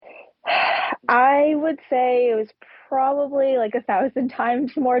I would say it was probably like 1,000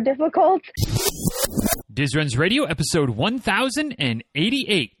 times more difficult. Diz Runs Radio, episode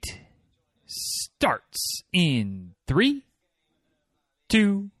 1088, starts in 3,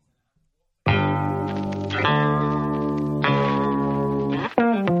 2.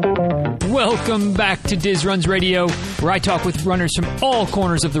 Welcome back to Diz Runs Radio, where I talk with runners from all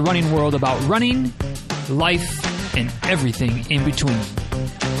corners of the running world about running, life, and everything in between.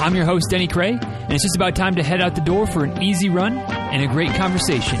 I'm your host, Denny Cray, and it's just about time to head out the door for an easy run and a great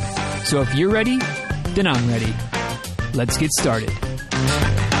conversation. So if you're ready, then I'm ready. Let's get started.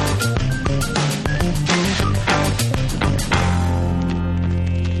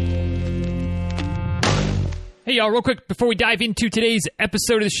 Hey y'all, real quick before we dive into today's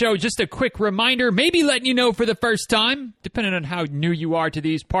episode of the show, just a quick reminder, maybe letting you know for the first time, depending on how new you are to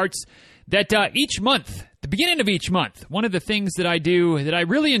these parts, that each month, the beginning of each month, one of the things that I do that I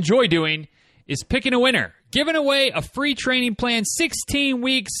really enjoy doing is picking a winner, giving away a free training plan, 16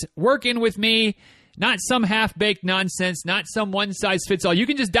 weeks working with me, not some half-baked nonsense, not some one-size-fits-all. You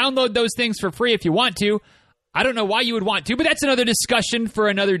can just download those things for free if you want to. I don't know why you would want to, but that's another discussion for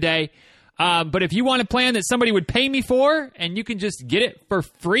another day. But if you want a plan that somebody would pay me for and you can just get it for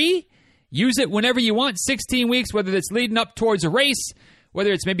free, use it whenever you want, 16 weeks, whether it's leading up towards a race,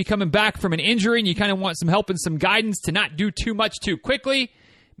 whether it's maybe coming back from an injury and you kind of want some help and some guidance to not do too much too quickly.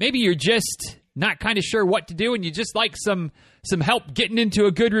 Maybe you're just not kind of sure what to do and you just like some help getting into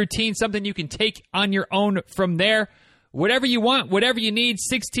a good routine, something you can take on your own from there. Whatever you want, whatever you need,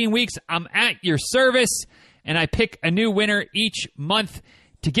 16 weeks, I'm at your service, and I pick a new winner each month.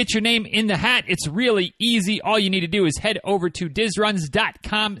 To get your name in the hat, it's really easy. All you need to do is head over to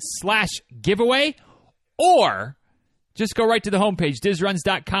dizruns.com/giveaway, or just go right to the homepage,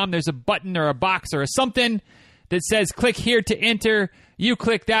 dizruns.com. There's a button or a box or a something that says click here to enter. You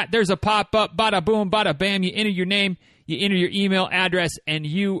click that. There's a pop-up. Bada boom, bada bam. You enter your name, you enter your email address, and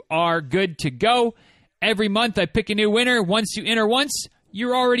you are good to go. Every month I pick a new winner. Once you enter once,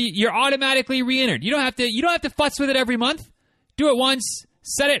 you're automatically re-entered. You don't have to fuss with it every month. Do it once.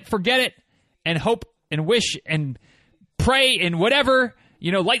 Set it, forget it, and hope and wish and pray and whatever,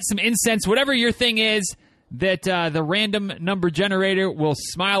 light some incense, whatever your thing is, that the random number generator will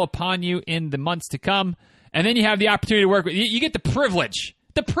smile upon you in the months to come. And then you have the opportunity to work with, you get the privilege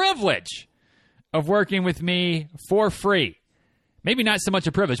of working with me for free. Maybe not so much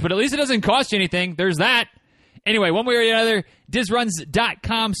a privilege, but at least it doesn't cost you anything. There's that. Anyway, one way or the other,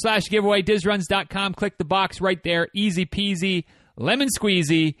 dizruns.com/giveaway, dizruns.com. Click the box right there. Easy peasy. Lemon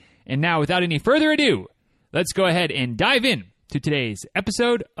squeezy. And now, without any further ado, let's go ahead and dive in to today's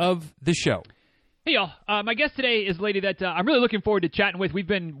episode of the show. Hey, y'all. My guest today is a lady that I'm really looking forward to chatting with. We've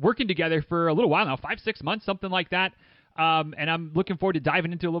been working together for a little while now, 5-6 months, something like that. And I'm looking forward to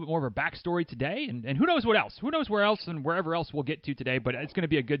diving into a little bit more of her backstory today. And who knows what else? Who knows where else and wherever else we'll get to today, but it's going to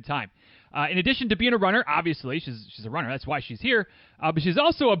be a good time. In addition to being a runner, obviously, she's a runner. That's why she's here. But she's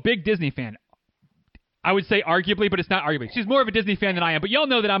also a big Disney fan. I would say arguably, but it's not arguably. She's more of a Disney fan than I am, but y'all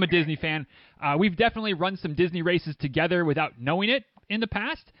know that I'm a Disney fan. We've definitely run some Disney races together without knowing it in the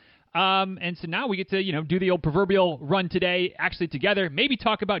past. And so now we get to, do the old proverbial run today, actually together, maybe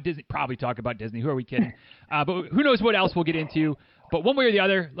talk about Disney, probably talk about Disney. Who are we kidding? But who knows what else we'll get into. But one way or the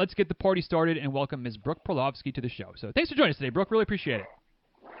other, let's get the party started and welcome Ms. Brooke Perlovsky to the show. So thanks for joining us today, Brooke. Really appreciate it.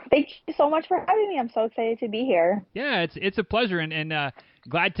 Thank you so much for having me. I'm so excited to be here. Yeah, it's a pleasure, and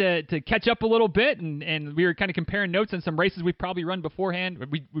glad to catch up a little bit, and we were kind of comparing notes on some races we've probably run beforehand.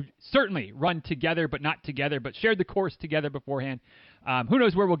 We've certainly run together, but not together, but shared the course together beforehand. Who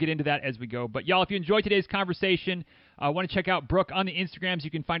knows where we'll get into that as we go. But y'all, if you enjoyed today's conversation, want to check out Brooke on the Instagrams, you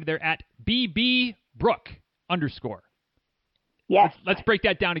can find her there at @bbrook_. Yes. Let's break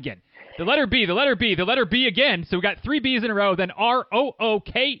that down again. The letter B again. So we got 3 B's in a row, then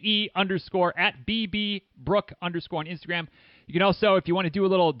ROOKE_ at @bbrook_ on Instagram. You can also, if you want to do a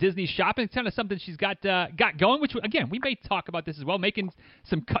little Disney shopping, it's kind of something she's got going, which, again, we may talk about this as well, making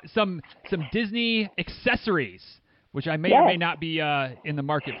some Disney accessories, which I may or may not be in the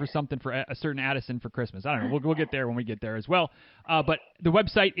market for something for a certain Addison for Christmas. I don't know. We'll get there when we get there as well. But the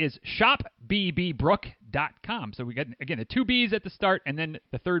website is shopbbrook.com. So we got, again, the 2 B's at the start, and then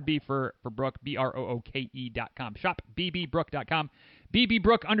the third B for Brooke, BROOKE.com. Shopbbrook.com.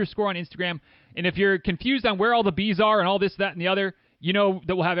 @bbrook_ on Instagram. And if you're confused on where all the B's are and all this, that, and the other, you know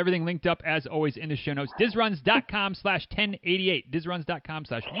that we'll have everything linked up, as always, in the show notes. Dizruns.com/1088.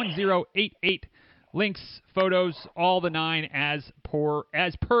 Dizruns.com/1088. Links, photos, all the 9 as per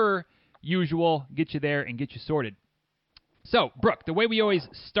usual. Get you there and get you sorted. So, Brooke, the way we always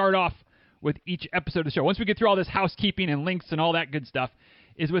start off with each episode of the show, once we get through all this housekeeping and links and all that good stuff,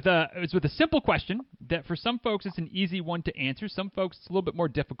 is with a simple question that for some folks it's an easy one to answer. Some folks it's a little bit more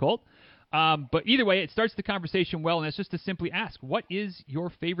difficult. But either way, it starts the conversation well, and it's just to simply ask, what is your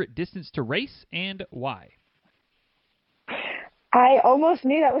favorite distance to race and why? I almost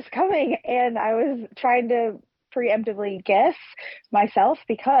knew that was coming, and I was trying to preemptively guess myself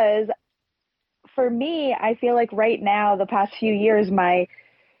because for me, I feel like right now, the past few years, my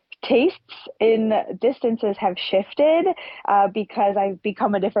tastes in distances have shifted because I've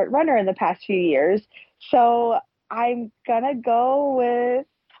become a different runner in the past few years. So I'm going to go with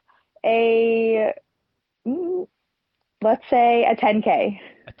a, let's say a 10K.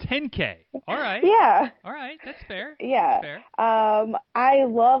 A 10K. All right. Yeah. All right. That's fair. Yeah. That's fair. I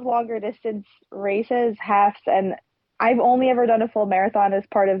love longer distance races, halves, and I've only ever done a full marathon as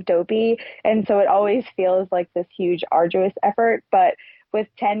part of Dopey. And so it always feels like this huge, arduous effort. But with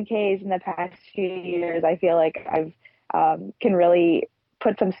 10Ks in the past few years, I feel like I've can really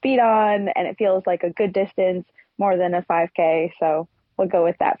put some speed on, and it feels like a good distance more than a 5K. So we'll go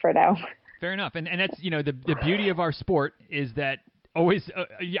with that for now. Fair enough. And that's, the beauty of our sport is that always,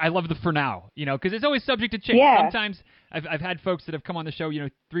 I love the for now, because it's always subject to change. Yeah. Sometimes I've had folks that have come on the show,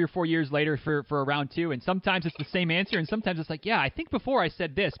 3 or 4 years later for a round 2, and sometimes it's the same answer, and sometimes it's like, yeah, I think before I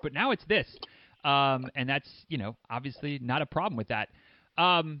said this, but now it's this. And that's, obviously not a problem with that.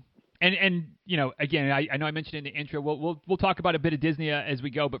 And again, I know I mentioned in the intro, we'll talk about a bit of Disney as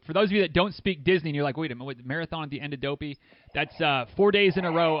we go, but for those of you that don't speak Disney and you're like, wait a minute, marathon at the end of Dopey, that's 4 days in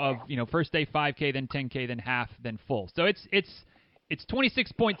a row of, first day 5K, then 10K, then half, then full. So it's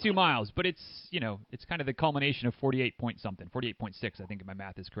 26.2 miles, but it's kind of the culmination of 48.6, I think if my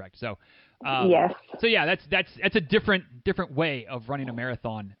math is correct. So, yes. So yeah, that's a different way of running a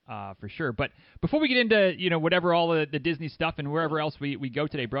marathon, for sure. But before we get into, whatever all the Disney stuff and wherever else we go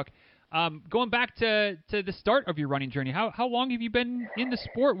today, Brooke, going back to the start of your running journey, how long have you been in the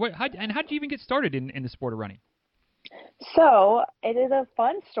sport? How did you even get started in the sport of running? So it is a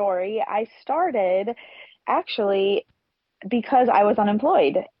fun story. I started actually because I was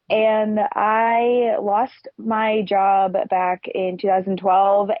unemployed, and I lost my job back in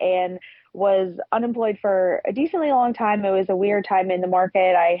 2012 and was unemployed for a decently long time. It was a weird time in the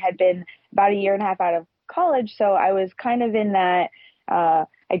market. I had been about a year and a half out of college, so I was kind of in that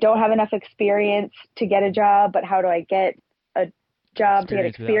I don't have enough experience to get a job, but how do I get a job to get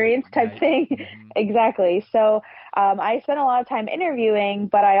experience type thing? Mm-hmm. Exactly. So I spent a lot of time interviewing,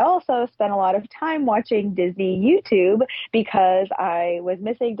 but I also spent a lot of time watching Disney YouTube because I was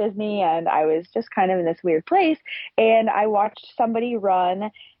missing Disney and I was just kind of in this weird place. And I watched somebody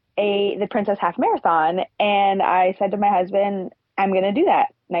run the Princess Half Marathon, and I said to my husband, I'm going to do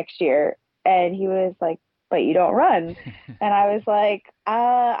that next year. And he was like, but you don't run. And I was like,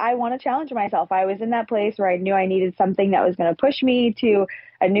 I want to challenge myself. I was in that place where I knew I needed something that was going to push me to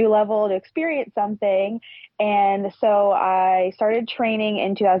a new level to experience something. And so I started training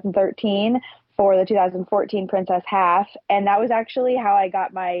in 2013 for the 2014 Princess Half. And that was actually how I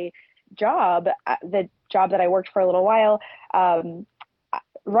got my job, the job that I worked for a little while.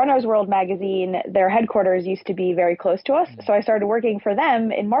 Runner's World magazine, their headquarters used to be very close to us. So I started working for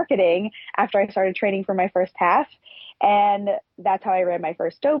them in marketing after I started training for my first half. And that's how I ran my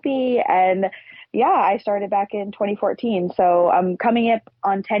first Dopey. And yeah, I started back in 2014. So I'm coming up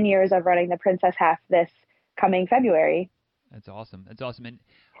on 10 years of running the Princess Half this coming February. That's awesome. And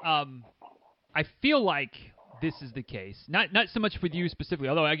I feel like this is the case. Not so much for you specifically,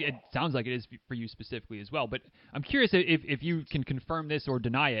 although it sounds like it is for you specifically as well. But I'm curious if you can confirm this or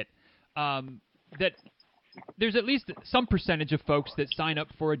deny it, that there's at least some percentage of folks that sign up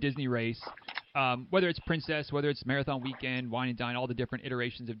for a Disney race, whether it's Princess, whether it's Marathon Weekend, Wine and Dine, all the different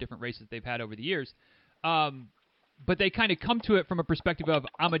iterations of different races they've had over the years. But they kind of come to it from a perspective of,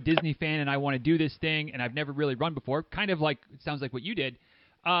 I'm a Disney fan and I want to do this thing and I've never really run before, kind of like, it sounds like what you did.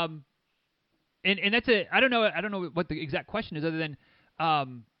 And that's I don't know what the exact question is other than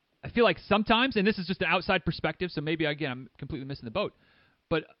I feel like sometimes, and this is just an outside perspective, so maybe again I'm completely missing the boat,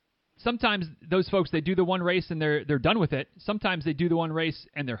 but sometimes those folks, they do the one race and they're done with it. Sometimes they do the one race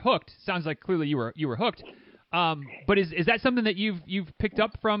and they're hooked. Sounds like clearly you were hooked. But is that something that you've picked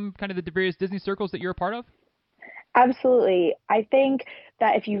up from kind of the various Disney circles that you're a part of? Absolutely. I think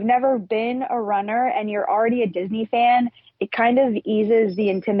that if you've never been a runner and you're already a Disney fan, it kind of eases the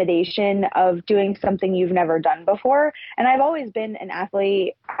intimidation of doing something you've never done before. And I've always been an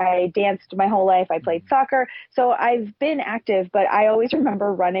athlete. I danced my whole life. I played soccer. So I've been active, but I always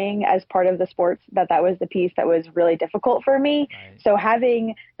remember running as part of the sports, that was the piece that was really difficult for me. Right. So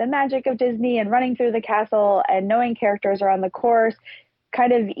having the magic of Disney and running through the castle and knowing characters are on the course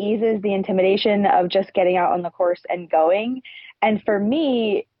kind of eases the intimidation of just getting out on the course and going. And for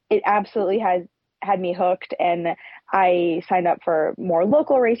me, it absolutely has had me hooked. And I signed up for more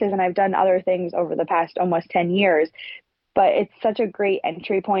local races and I've done other things over the past almost 10 years. But it's such a great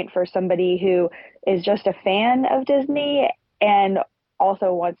entry point for somebody who is just a fan of Disney and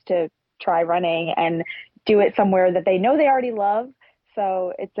also wants to try running and do it somewhere that they know they already love.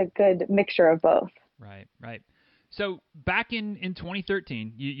 So it's a good mixture of both. Right, right. So back in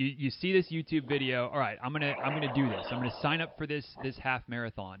 2013, you see this YouTube video. All right, I'm gonna do this. I'm gonna sign up for this half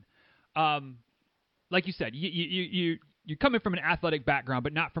marathon. Like you said, you're coming from an athletic background,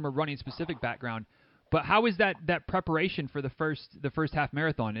 but not from a running specific background. But how is that preparation for the first half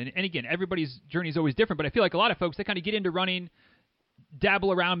marathon? And again, everybody's journey is always different. But I feel like a lot of folks, they kind of get into running,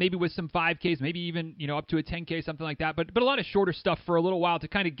 dabble around maybe with some 5Ks, maybe even up to a 10K, something like that. But a lot of shorter stuff for a little while to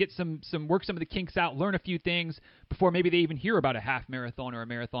kind of get some work some of the kinks out, learn a few things before maybe they even hear about a half marathon or a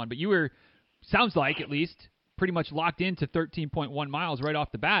marathon. But you were, sounds like at least, pretty much locked into 13.1 miles right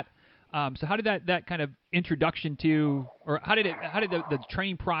off the bat. So how did that kind of introduction to, or how did the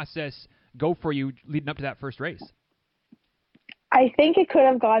training process go for you leading up to that first race? I think it could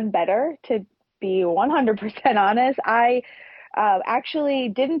have gone better, to be 100% honest. I actually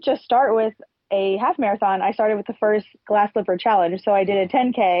didn't just start with a half marathon. I started with the first Glass Slipper Challenge. So I did a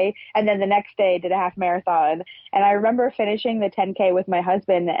 10K and then the next day did a half marathon. And I remember finishing the 10K with my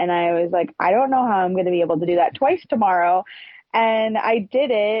husband and I was like, I don't know how I'm going to be able to do that twice tomorrow. And I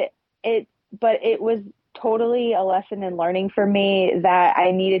did it. But it was totally a lesson in learning for me that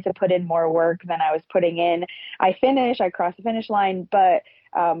I needed to put in more work than I was putting in. I crossed the finish line, but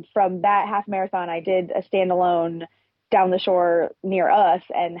from that half marathon, I did a standalone down the shore near us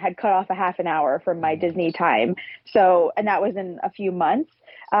and had cut off a half an hour from my Disney time. So, and that was in a few months.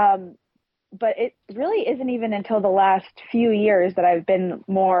 But it really isn't even until the last few years that I've been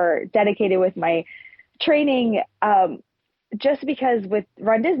more dedicated with my training. Just because with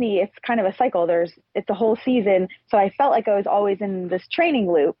Run Disney, it's kind of a cycle. It's a whole season. So I felt like I was always in this training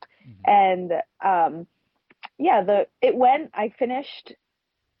loop. Mm-hmm. And, I finished,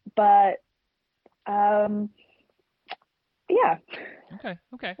 but, yeah.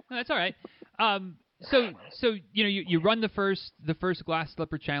 Okay. No, that's all right. So you run the first Glass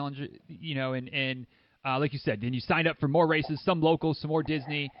Slipper Challenge, and like you said, then you signed up for more races, some local, some more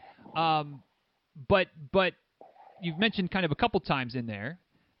Disney. But you've mentioned kind of a couple times in there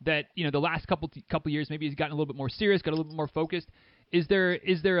that the last couple years maybe has gotten a little bit more serious, got a little bit more focused. Is there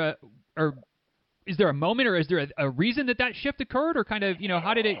a moment, or is there a reason that shift occurred, or kind of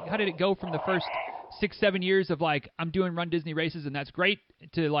how did it go from the first 6-7 years of like I'm doing Run Disney races and that's great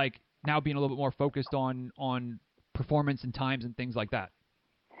to like now being a little bit more focused on performance and times and things like that?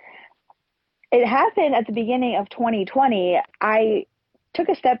 It happened at the beginning of 2020. I took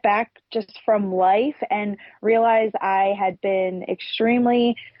a step back just from life and realized I had been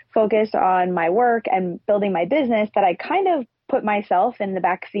extremely focused on my work and building my business that I kind of put myself in the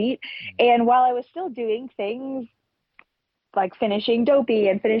back seat. And while I was still doing things like finishing Dopey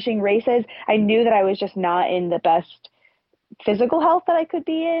and finishing races, I knew that I was just not in the best physical health that I could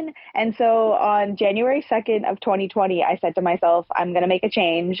be in. And so on January 2nd of 2020, I said to myself, I'm going to make a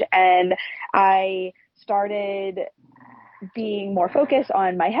change. And I started being more focused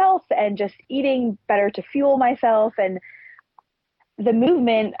on my health and just eating better to fuel myself. And the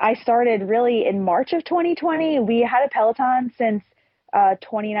movement I started really in March of 2020. We had a Peloton since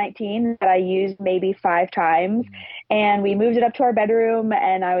 2019 that I used maybe 5 times, and we moved it up to our bedroom,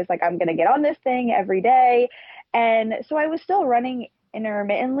 and I was like, I'm going to get on this thing every day. And so I was still running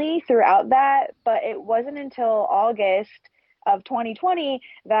intermittently throughout that, but it wasn't until August of 2020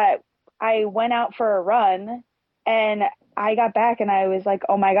 that I went out for a run, and I got back and I was like,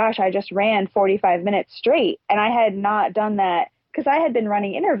 oh my gosh, I just ran 45 minutes straight. And I had not done that because I had been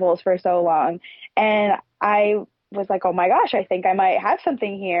running intervals for so long. And I was like, oh my gosh, I think I might have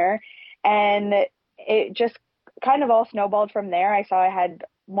something here. And it just kind of all snowballed from there. I saw I had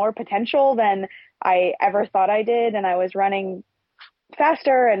more potential than I ever thought I did. And I was running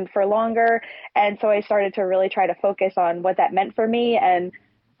faster and for longer. And so I started to really try to focus on what that meant for me. And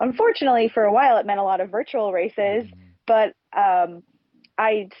unfortunately, for a while, it meant a lot of virtual races. But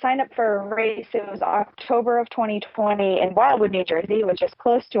I signed up for a race. It was October of 2020 in Wildwood, New Jersey, which is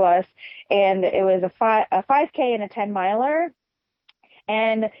close to us. And it was a 5K and a 10-miler.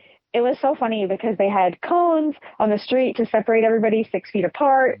 And it was so funny because they had cones on the street to separate everybody 6 feet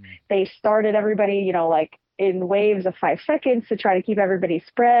apart. They started everybody, like in waves of 5 seconds to try to keep everybody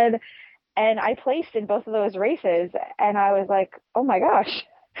spread. And I placed in both of those races. And I was like, oh my gosh,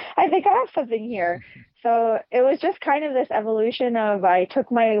 I think I have something here. So it was just kind of this evolution of I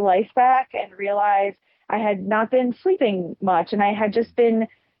took my life back and realized I had not been sleeping much, and I had just been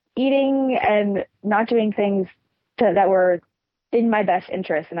eating and not doing things that were in my best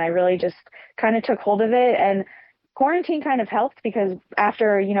interest. And I really just kind of took hold of it. And quarantine kind of helped because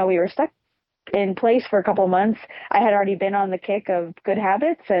after, we were stuck in place for a couple of months, I had already been on the kick of good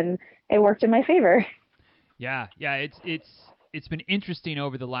habits, and it worked in my favor. Yeah. It's been interesting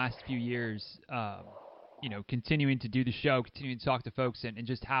over the last few years, continuing to do the show, continuing to talk to folks, and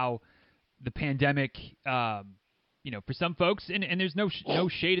just how the pandemic, for some folks, and there's no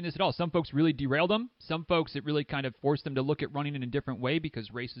shade in this at all. Some folks really derailed them. Some folks, it really kind of forced them to look at running in a different way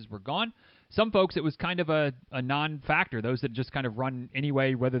because races were gone. Some folks, it was kind of a non-factor. Those that just kind of run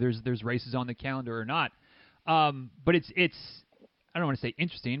anyway, whether there's races on the calendar or not. But it's I don't want to say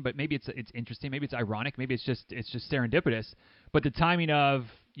interesting, but maybe it's interesting. Maybe it's ironic. Maybe it's just serendipitous. But the timing of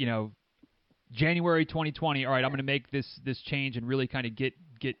January 2020. All right, I'm going to make this change and really kind of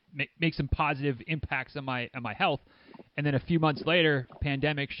make some positive impacts on my health. And then a few months later,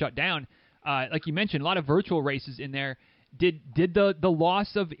 pandemic shut down. Like you mentioned, a lot of virtual races in there. Did the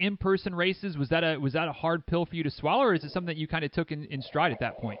loss of in-person races, was that a hard pill for you to swallow, or is it something that you kind of took in stride at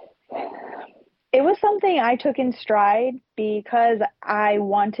that point? It was something I took in stride because I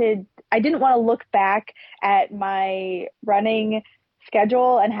didn't want to look back at my running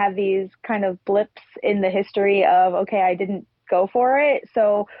schedule and have these kind of blips in the history of, okay, I didn't go for it.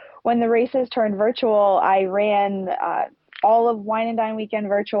 So when the races turned virtual, I ran all of Wine and Dine Weekend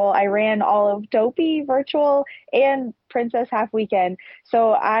virtual. I ran all of Dopey virtual and Princess Half Weekend.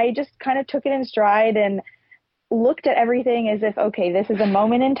 So I just kind of took it in stride and looked at everything as if, okay, this is a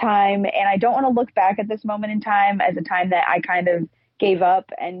moment in time, and I don't want to look back at this moment in time as a time that I kind of gave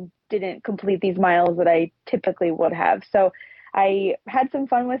up and didn't complete these miles that I typically would have. So I had some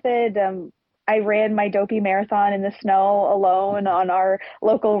fun with it. I ran my Dopey marathon in the snow alone on our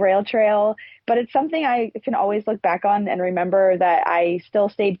local rail trail, but it's something I can always look back on and remember that I still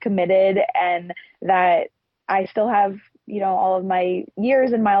stayed committed and that I still have, all of my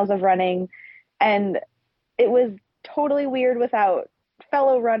years and miles of running. And it was totally weird without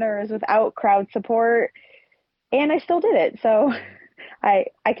fellow runners, without crowd support, and I still did it. So I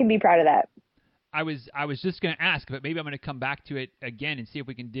can be proud of that. I was just going to ask, but maybe I'm going to come back to it again and see if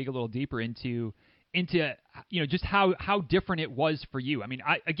we can dig a little deeper into just how different it was for you. I mean,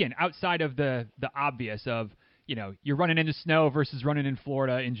 again, outside of the obvious of you're running in the snow versus running in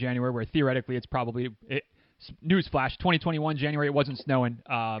Florida in January, where theoretically it's probably newsflash, 2021 January, it wasn't snowing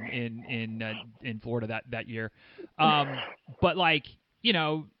in Florida that year. But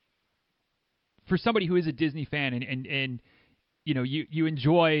for somebody who is a Disney fan and you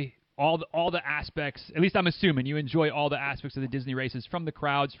enjoy all the aspects, at least I'm assuming you enjoy all the aspects of the Disney races, from the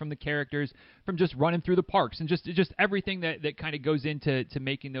crowds, from the characters, from just running through the parks, and just everything that kind of goes into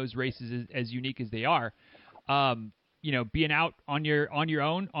making those races as unique as they are. Being out on your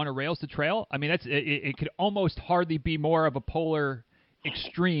own on a rails to trail, I mean, it could almost hardly be more of a polar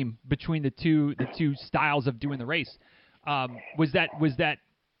extreme between the two styles of doing the race. Was that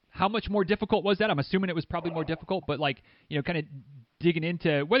how much more difficult was that? I'm assuming it was probably more difficult, but kind of digging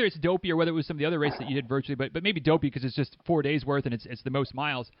into whether it's Dopey or whether it was some of the other races that you did virtually, but maybe Dopey because it's just 4 days worth and it's the most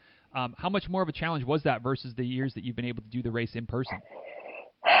miles. How much more of a challenge was that versus the years that you've been able to do the race in person?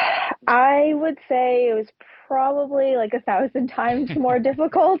 I would say it was probably 1,000 times more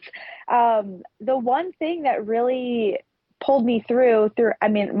difficult. The one thing that really pulled me through, I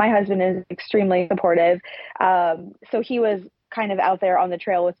mean, my husband is extremely supportive. So he was kind of out there on the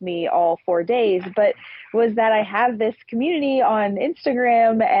trail with me all 4 days, but was that I have this community on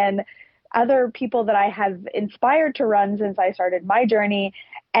Instagram and other people that I have inspired to run since I started my journey.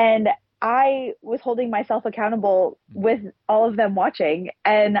 And I was holding myself accountable with all of them watching.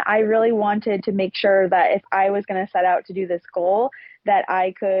 And I really wanted to make sure that if I was going to set out to do this goal, that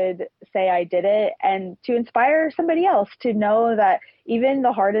I could say I did it, and to inspire somebody else to know that even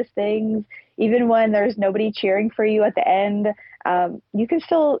the hardest things, even when there's nobody cheering for you at the end, you can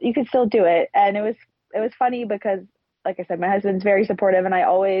still do it. And it was funny because, like I said, my husband's very supportive, and I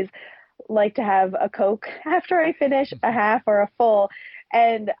always like to have a Coke after I finish a half or a full.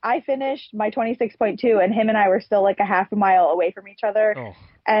 And I finished my 26.2, and him and I were still a half a mile away from each other. Oh.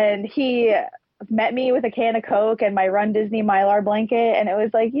 And he met me with a can of Coke and my Run Disney Mylar blanket. And it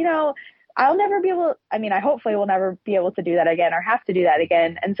was I'll never be able, I hopefully will never be able to do that again or have to do that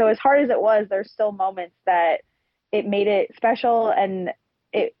again. And so as hard as it was, there's still moments that it made it special, and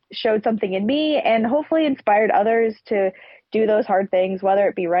it showed something in me and hopefully inspired others to do those hard things, whether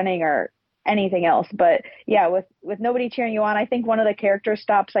it be running or anything else. But yeah, with nobody cheering you on, I think one of the character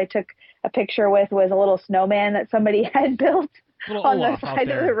stops I took a picture with was a little snowman that somebody had built. Little on the Olaf out side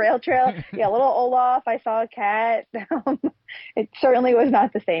of the there. rail trail. Yeah, little Olaf. I saw a cat. It certainly was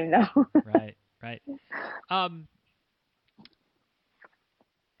not the same though. Right, right. Um,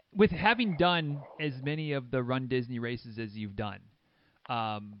 with having done as many of the Run Disney races as you've done,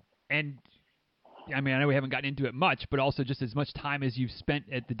 and I mean, I know we haven't gotten into it much, but also just as much time as you've spent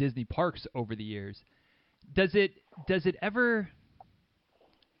at the Disney parks over the years, does it ever?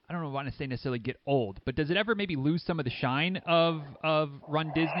 I don't want to say necessarily get old, but does it ever maybe lose some of the shine of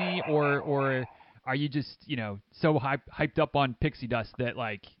Run Disney, or are you just so hyped up on Pixie Dust that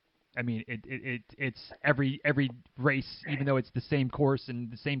like, I mean, it's every race, even though it's the same course and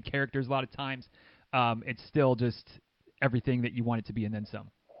the same characters a lot of times, it's still just everything that you want it to be and then some.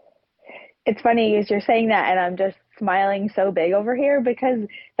 It's funny as you're saying that, and I'm just smiling so big over here because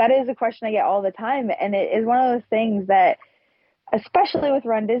that is a question I get all the time, and it is one of those things that, especially with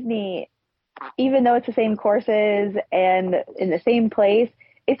Run Disney, even though it's the same courses and in the same place,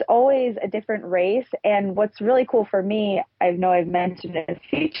 it's always a different race. And what's really cool for me, I know I've mentioned it a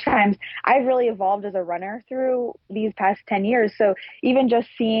few times, I've really evolved as a runner through these past 10 years. So even just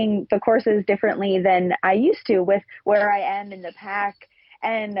seeing the courses differently than I used to with where I am in the pack.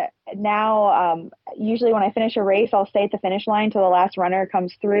 And now, usually when I finish a race, I'll stay at the finish line till the last runner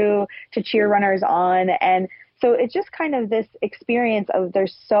comes through to cheer runners on. And so it's just kind of this experience of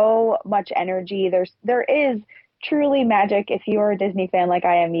there's so much energy. There is truly magic. If you're a Disney fan like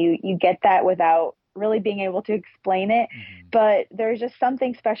I am, you get that without really being able to explain it. Mm-hmm. But there's just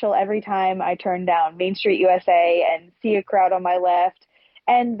something special every time I turn down Main Street USA and see a crowd on my left.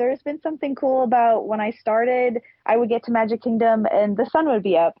 And there's been something cool about when I started, I would get to Magic Kingdom and the sun would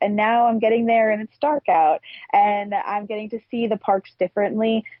be up. And now I'm getting there and it's dark out and I'm getting to see the parks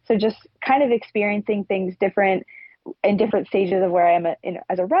differently. So just kind of experiencing things different in different stages of where I am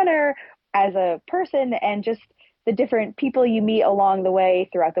as a runner, as a person, and just the different people you meet along the way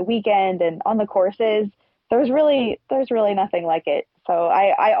throughout the weekend and on the courses. There's really nothing like it. So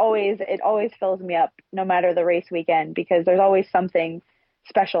it always fills me up no matter the race weekend because there's always something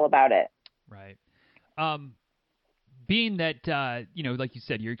special about it. Right. Being that like you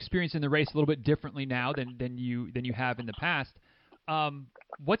said, you're experiencing the race a little bit differently now than you have in the past.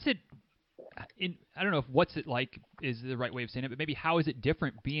 What's it? I don't know if what's it like is the right way of saying it, but maybe how is it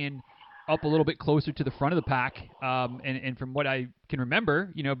different being up a little bit closer to the front of the pack? And from what I can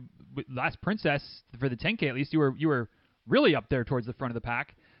remember, with Last Princess for the 10K at least, you were really up there towards the front of the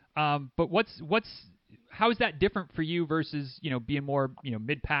pack. But how is that different for you versus being more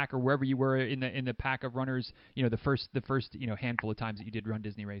mid pack or wherever you were in the pack of runners? The first handful of times that you did Run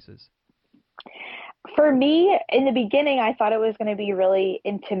Disney races. For me, in the beginning, I thought it was going to be really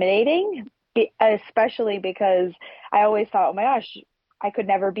intimidating, especially because I always thought, oh my gosh, I could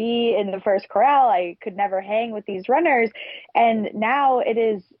never be in the first corral. I could never hang with these runners. And now it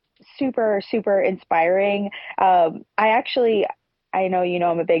is super, super inspiring. I know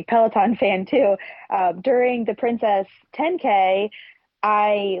I'm a big Peloton fan too. During the Princess 10K,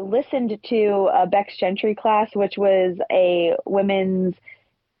 I listened to a Bex Gentry class, which was a women's,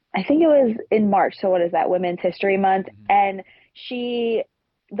 I think it was in March. So what is that? Women's History Month. Mm-hmm. And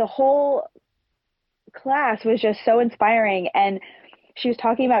the whole class was just so inspiring. And she was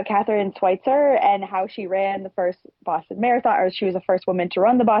talking about Kathrine Schweitzer and how she ran the first Boston Marathon, or she was the first woman to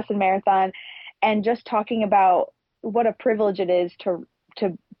run the Boston Marathon, and just talking about what a privilege it is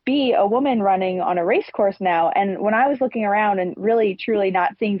to be a woman running on a race course now. And when I was looking around and really truly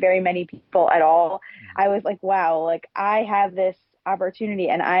not seeing very many people at all, I was like, wow, like I have this opportunity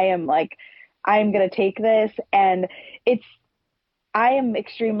and I'm going to take this. And I am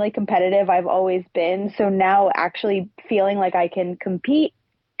extremely competitive. I've always been. So now actually feeling like I can compete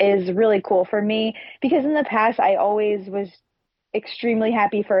is really cool for me, because in the past I always was extremely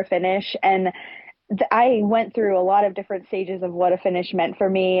happy for a finish. And I went through a lot of different stages of what a finish meant for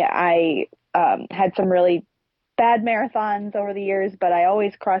me. I had some really bad marathons over the years, but I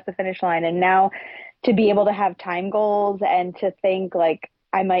always crossed the finish line. And now to be able to have time goals and to think like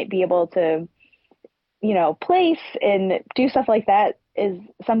I might be able to, place and do stuff like that is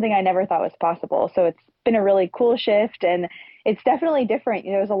something I never thought was possible. So it's been a really cool shift, and it's definitely different.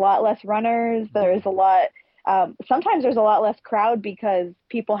 There's a lot less runners. There's a lot, sometimes there's a lot less crowd because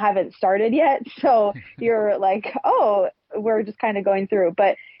people haven't started yet. So you're like, oh, we're just kind of going through.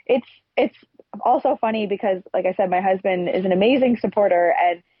 But it's also funny because, like I said, my husband is an amazing supporter,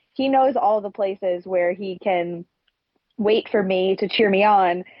 and he knows all the places where he can wait for me to cheer me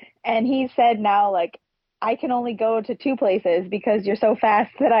on. And he said now, like, I can only go to 2 places because you're so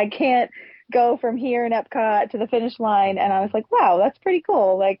fast that I can't go from here in Epcot to the finish line. And I was like, wow, that's pretty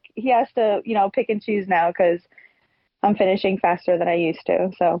cool. Like, he has to, pick and choose now because I'm finishing faster than I used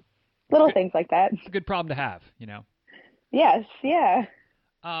to. So little Good, things like that. it's a good problem to have, you know. Yes, yeah.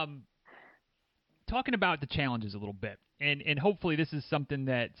 Um, Talking about the challenges a little bit, and hopefully this is something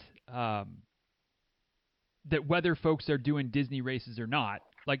that that whether folks are doing Disney races or not,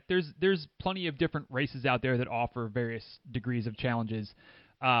 like there's plenty of different races out there that offer various degrees of challenges.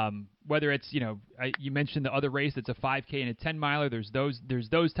 Whether it's you mentioned the other race that's a 5K and a 10 miler. There's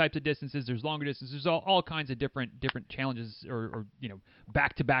those types of distances. There's longer distances. There's all kinds of different challenges or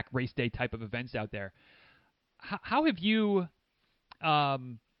back to back race day type of events out there. How have you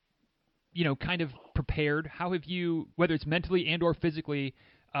kind of prepared? How have you, whether it's mentally and or physically,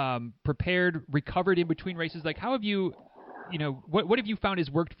 prepared, recovered in between races? Like, how have you, what have you found has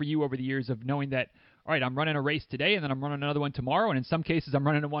worked for you over the years of knowing that, all right, I'm running a race today and then I'm running another one tomorrow, and in some cases I'm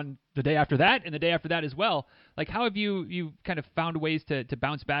running one the day after that and the day after that as well. Like, how have you kind of found ways to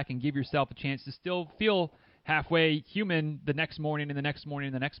bounce back and give yourself a chance to still feel halfway human the next morning and the next morning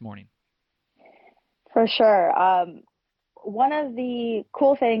and the next morning? For sure. One of the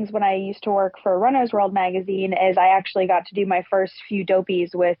cool things when I used to work for Runner's World magazine is I actually got to do my first few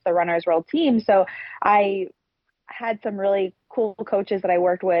dopies with the Runner's World team. So I had some really cool coaches that I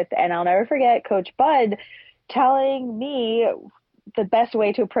worked with, and I'll never forget Coach Bud telling me the best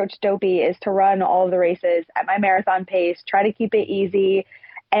way to approach dopey is to run all of the races at my marathon pace, try to keep it easy,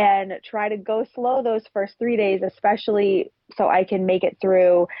 and try to go slow those first 3 days, especially so I can make it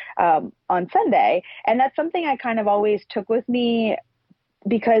through on Sunday. And that's something I kind of always took with me,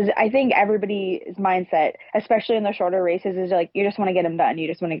 because I think everybody's mindset, especially in the shorter races, is like, you just want to get them done. You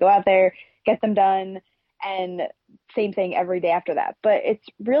just want to go out there, get them done, and same thing every day after that. But it's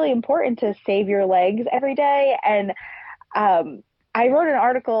really important to save your legs every day. And I wrote an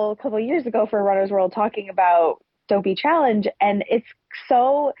article a couple of years ago for Runner's World talking about Dopey Challenge, and it's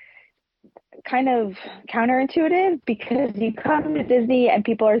so kind of counterintuitive, because you come to Disney and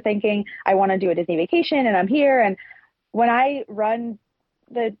people are thinking, I want to do a Disney vacation and I'm here. And when I run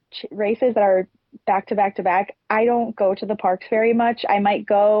the races that are back to back to back, I don't go to the parks very much. I might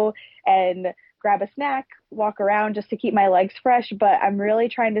go and grab a snack, walk around just to keep my legs fresh, but I'm really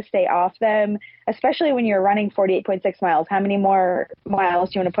trying to stay off them, especially when you're running 48.6 miles. How many more miles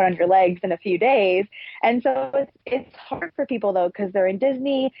do you want to put on your legs in a few days? And so it's hard for people, though, because they're in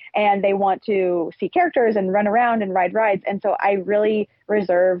Disney and they want to see characters and run around and ride rides. And so I really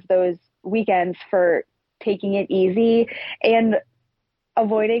reserve those weekends for taking it easy and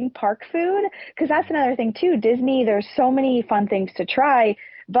avoiding park food, because that's another thing too. Disney, there's so many fun things to try,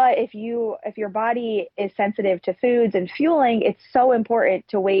 but if your body is sensitive to foods and fueling, it's so important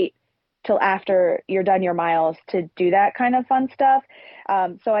to wait till after you're done your miles to do that kind of fun stuff.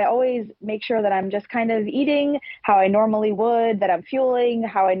 So I always make sure that I'm just kind of eating how I normally would, that I'm fueling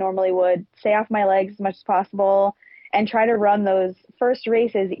how I normally would, stay off my legs as much as possible, and try to run those first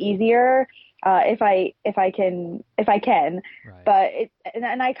races easier if I can. Right. But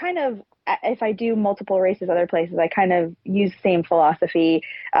and I kind of, if I do multiple races other places, I kind of use the same philosophy.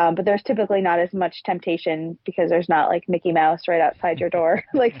 But there's typically not as much temptation, because there's not like Mickey Mouse right outside your door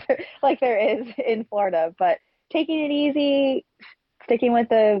like there is in Florida. But taking it easy, sticking with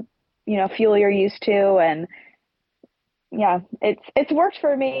the fuel you're used to, and yeah, it's worked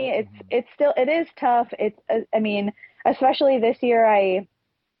for me. It is tough. I mean, especially this year, I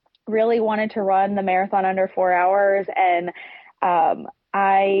really wanted to run the marathon under 4 hours, and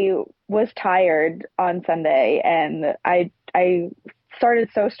I was tired on Sunday, and I started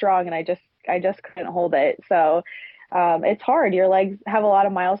so strong, and I just couldn't hold it. So it's hard. Your legs have a lot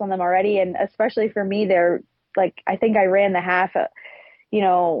of miles on them already, and especially for me, they're like, I think I ran the half at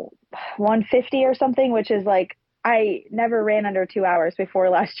 150 or something, which is like, I never ran under 2 hours before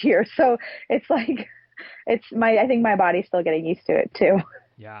last year. So it's like, I think my body's still getting used to it too.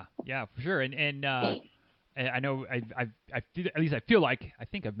 Yeah, for sure. And I know I feel like, I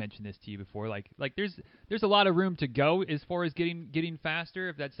think I've mentioned this to you before. Like there's a lot of room to go as far as getting faster,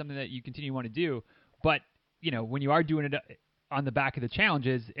 if that's something that you continue to want to do. But when you are doing it on the back of the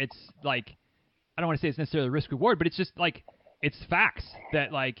challenges, it's like, I don't want to say it's necessarily risk reward, but it's just like, it's facts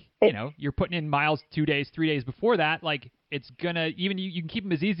that you're putting in miles 2 days, 3 days before that. Like, it's gonna, even you can keep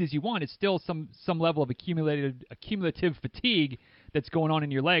them as easy as you want, it's still some level of accumulative fatigue that's going on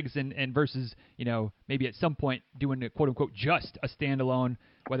in your legs, and versus maybe at some point doing a quote unquote just a standalone,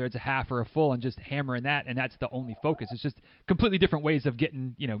 whether it's a half or a full, and just hammering that, and that's the only focus. It's just completely different ways of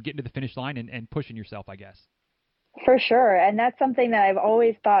getting to the finish line and pushing yourself, I guess. For sure. And that's something that I've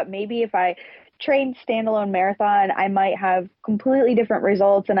always thought maybe if I trained standalone marathon, I might have completely different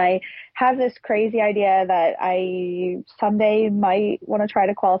results. And I have this crazy idea that I someday might want to try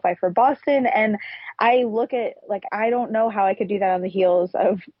to qualify for Boston. And I look at like I don't know how I could do that on the heels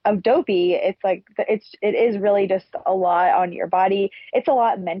of Dopey. It's like it is really just a lot on your body. It's a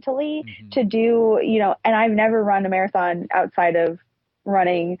lot mentally Hmm. to do, and I've never run a marathon outside of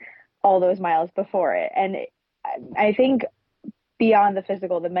running all those miles before it. And I think beyond the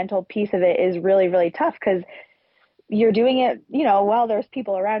physical, the mental piece of it is really, really tough because you're doing it, while there's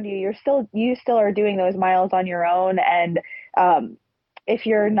people around you, you still are doing those miles on your own. And if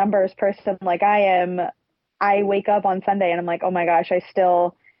you're a numbers person like I am, I wake up on Sunday and I'm like, oh my gosh, I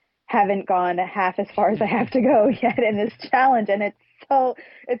still haven't gone half as far as I have to go yet in this challenge. And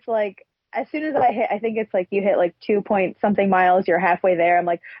it's like, as soon as I think it's like you hit like 2 point something miles, you're halfway there. I'm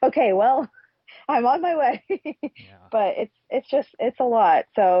like, okay, well, I'm on my way. Yeah. But it's a lot.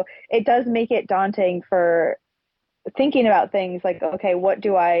 So it does make it daunting for thinking about things like, okay, what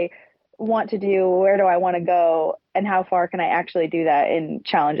do I want to do? Where do I want to go? And how far can I actually do that in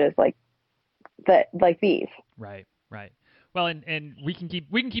challenges like these? Right, right. Well, and we can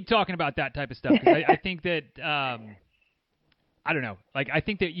keep talking about that type of stuff because I think that I don't know. Like I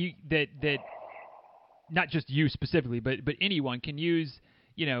think that that not just you specifically, but anyone can use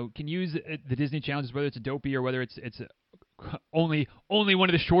the Disney challenges, whether it's a Dopey or whether it's only one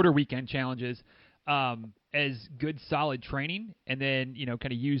of the shorter weekend challenges, as good solid training, and then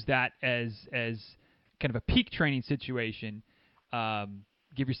kind of use that as kind of a peak training situation.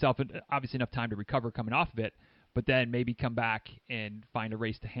 Give yourself obviously enough time to recover coming off of it, but then maybe come back and find a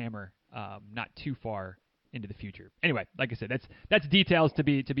race to hammer, not too far into the future. Anyway, like I said, that's details to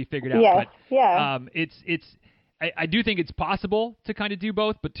be figured out. Yes, But yeah. it's I do think it's possible to kind of do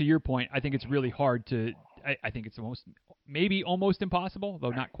both, but to your point, I think it's really hard to. I think it's maybe almost impossible,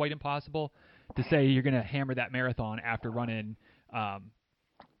 though not quite impossible, to say you're going to hammer that marathon after running 5K,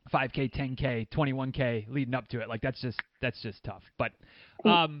 10K, 21K leading up to it. Like that's just tough. But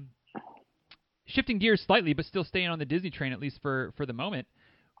shifting gears slightly, but still staying on the Disney train at least for the moment.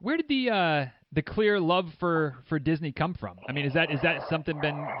 Where did the clear love for Disney come from? I mean, is that something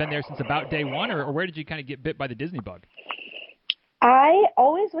been there since about day one, or where did you kind of get bit by the Disney bug? I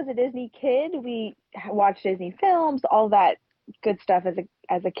always was a Disney kid. We watched Disney films, all that good stuff as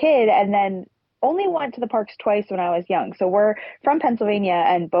a kid, and then only went to the parks twice when I was young. So we're from Pennsylvania,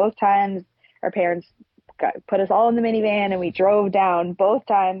 and both times our parents put us all in the minivan and we drove down both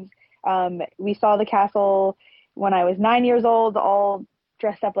times. We saw the castle when I was 9 years old, all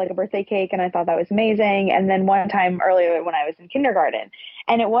dressed up like a birthday cake, and I thought that was amazing. And then one time earlier when I was in kindergarten,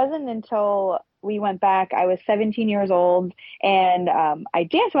 and it wasn't until we went back, I was 17 years old, and I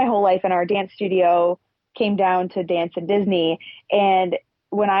danced my whole life, and our dance studio came down to dance in Disney. And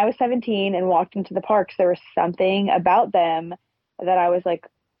when I was 17 and walked into the parks, there was something about them that I was like,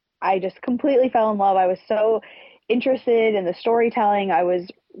 I just completely fell in love. I was so interested in the storytelling. I was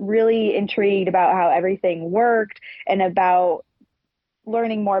really intrigued about how everything worked and about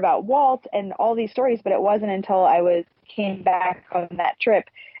learning more about Walt and all these stories. But it wasn't until came back on that trip,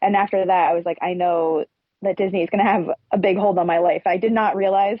 and after that, I was like, I know that Disney is going to have a big hold on my life. I did not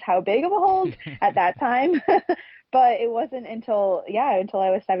realize how big of a hold at that time, but it wasn't until I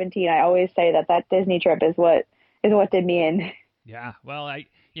was 17. I always say that Disney trip is what did me in. Yeah, well,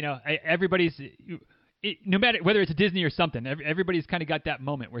 everybody's no matter whether it's a Disney or something, everybody's kind of got that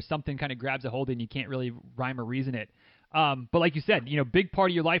moment where something kind of grabs a hold and you can't really rhyme or reason it. But like you said, big part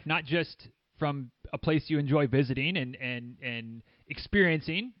of your life, not just from a place you enjoy visiting and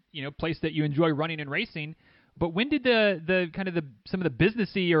experiencing, place that you enjoy running and racing. But when did the kind of some of the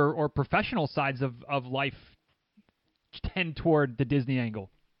businessy or professional sides of life tend toward the Disney angle?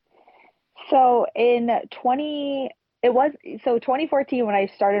 So in 2014 when I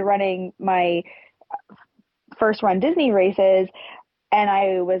started running my first run Disney races, and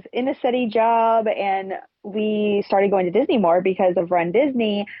I was in a steady job, and we started going to Disney more because of Run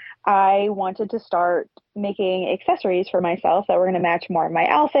Disney. I wanted to start making accessories for myself that were going to match more of my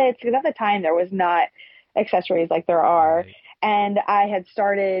outfits, because at the time there was not accessories like there are. Right. And I had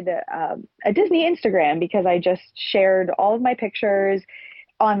started a Disney Instagram because I just shared all of my pictures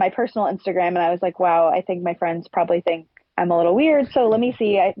on my personal Instagram, and I was like, wow, I think my friends probably think I'm a little weird. So let me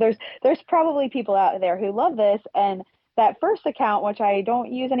see. There's probably people out there who love this. And that first account, which I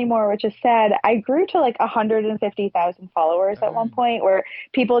don't use anymore, which is sad, I grew to like 150,000 followers at one point, where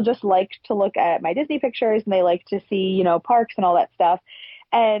people just liked to look at my Disney pictures and they liked to see, parks and all that stuff.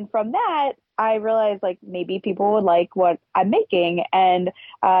 And from that, I realized like maybe people would like what I'm making. And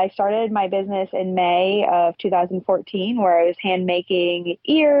I started my business in May of 2014, where I was hand making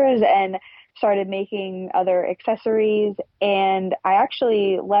ears and started making other accessories. And I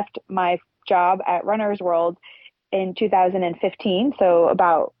actually left my job at Runner's World in 2015, so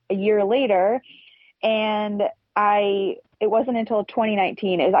about a year later. And it wasn't until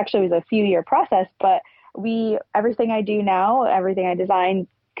 2019, it was a few year process, but everything I do now, everything I design,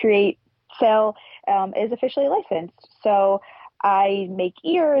 create, sell, is officially licensed. So I make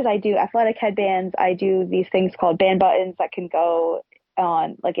ears, I do athletic headbands, I do these things called band buttons that can go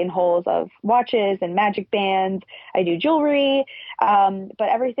on like in holes of watches and magic bands. I do jewelry, but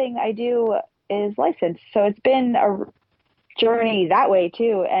everything I do is licensed. So it's been a journey that way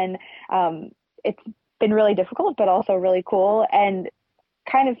too. And it's been really difficult, but also really cool. And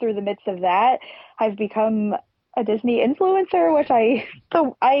kind of through the midst of that, I've become a Disney influencer, which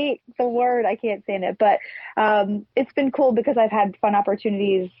the word, I can't stand it, but it's been cool because I've had fun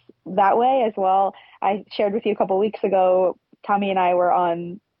opportunities that way as well. I shared with you a couple weeks ago, Tommy and I were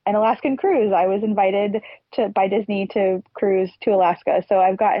on an Alaskan cruise. I was invited by Disney to cruise to Alaska. So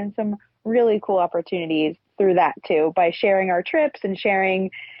I've gotten some really cool opportunities through that too, by sharing our trips and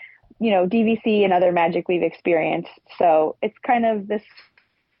sharing, DVC and other magic we've experienced. So it's kind of this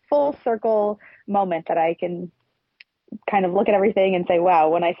full circle moment that I can kind of look at everything and say, wow,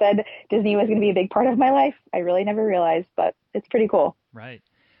 when I said Disney was going to be a big part of my life, I really never realized, but it's pretty cool. Right.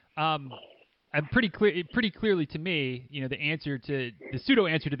 I'm pretty clearly to me, the pseudo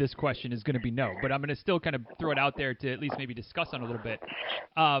answer to this question is going to be no, but I'm going to still kind of throw it out there to at least maybe discuss on a little bit.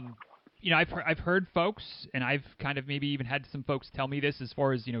 I've heard folks, and I've kind of maybe even had some folks tell me this as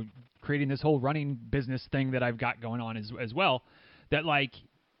far as, creating this whole running business thing that I've got going on as well, that like,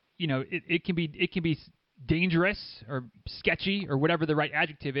 it can be dangerous or sketchy or whatever the right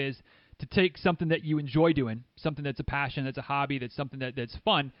adjective is to take something that you enjoy doing, something that's a passion, that's a hobby, that's something that's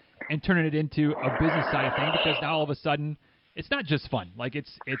fun, and turning it into a business side of thing, because now all of a sudden it's not just fun, like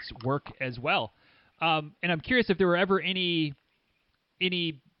it's work as well. And I'm curious if there were ever any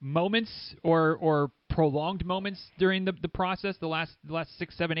moments or prolonged moments during the process, the last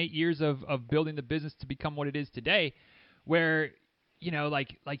 6, 7, 8 years of building the business to become what it is today, where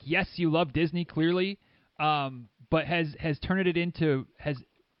like yes, you love Disney clearly, but has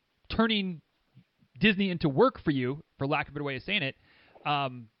turning Disney into work for you, for lack of a better way of saying it,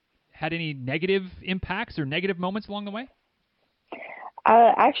 had any negative impacts or negative moments along the way?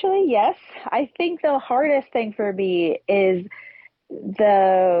 Actually, yes. I think the hardest thing for me is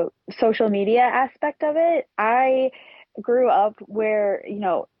the social media aspect of it. I grew up where,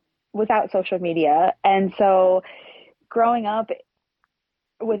 without social media. And so growing up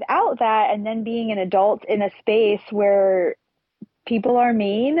without that, and then being an adult in a space where people are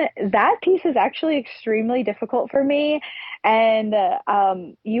mean, that piece is actually extremely difficult for me. And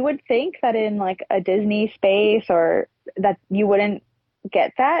you would think that in like a Disney space or that you wouldn't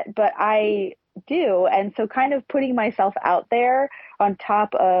get that, but I do. And so kind of putting myself out there on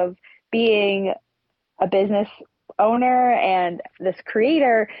top of being a business owner and this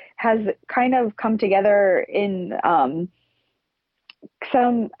creator has kind of come together in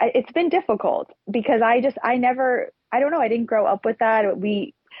it's been difficult because I don't know, I didn't grow up with that.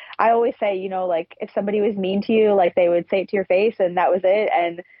 I always say, like if somebody was mean to you, like they would say it to your face and that was it.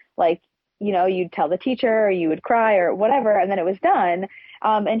 And like, you'd tell the teacher or you would cry or whatever, and then it was done.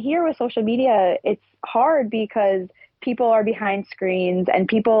 And here with social media, it's hard because people are behind screens and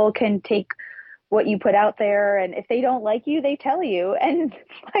people can take what you put out there. And if they don't like you, they tell you. And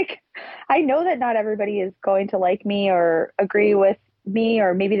like, I know that not everybody is going to like me or agree with me,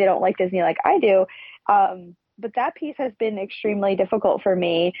 or maybe they don't like Disney like I do. But that piece has been extremely difficult for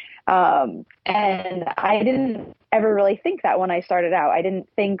me. And I didn't ever really think that when I started out. I didn't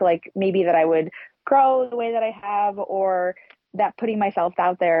think like maybe that I would grow the way that I have, or that putting myself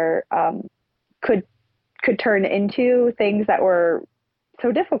out there could turn into things that were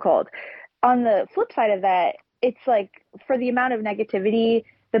so difficult. On the flip side of that, it's like for the amount of negativity,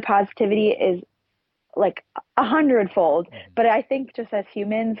 the positivity is like 100-fold. But I think just as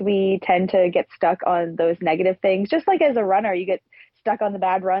humans, we tend to get stuck on those negative things. Just like as a runner, you get stuck on the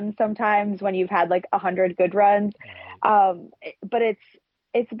bad runs sometimes when you've had like 100 good runs. But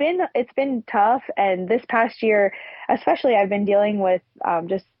it's been tough. And this past year, especially, I've been dealing with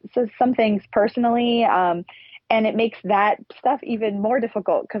just some things personally. And it makes that stuff even more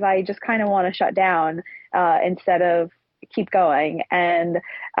difficult because I just kind of want to shut down instead of keep going. And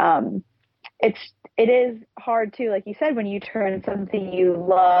it is hard too, like you said, when you turn something you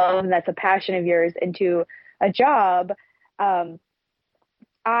love, that's a passion of yours, into a job.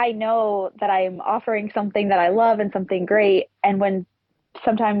 I know that I'm offering something that I love and something great. And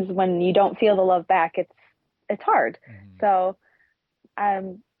sometimes when you don't feel the love back, it's hard. Mhm. So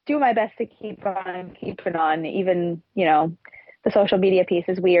do my best to keep on keeping on. Even, the social media piece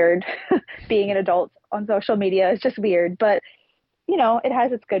is weird. Being an adult on social media is just weird, but it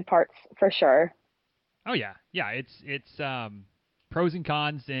has its good parts for sure. Oh yeah, yeah. It's pros and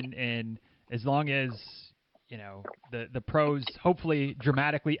cons, and as long as the pros hopefully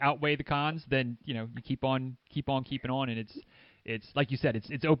dramatically outweigh the cons, then you keep on keeping on, and it's like you said,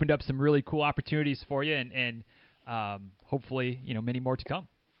 it's opened up some really cool opportunities for you, and hopefully many more to come.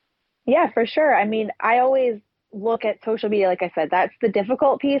 Yeah, for sure. I mean, I always look at social media, like I said, that's the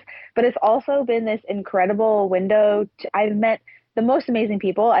difficult piece, but it's also been this incredible window. I've met the most amazing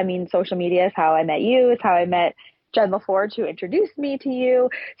people. I mean, social media is how I met you, is how I met Jen LaForge, who introduced me to you.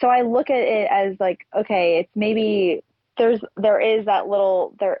 So I look at it as like, okay, it's maybe there is that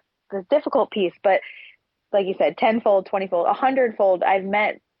little the difficult piece, but like you said, tenfold, 20-fold, 100-fold. I've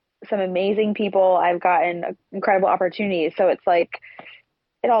met some amazing people. I've gotten incredible opportunities. So it's like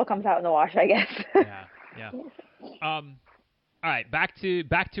it all comes out in the wash, I guess. Yeah, yeah. Um, all right, back to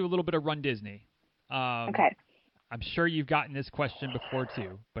a little bit of Run Disney. Um, Okay. I'm sure you've gotten this question before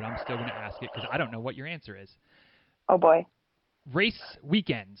too, but I'm still going to ask it because I don't know what your answer is. Oh boy. Race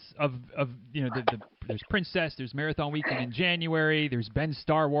weekends of there's Princess, there's Marathon Weekend in January, there's Ben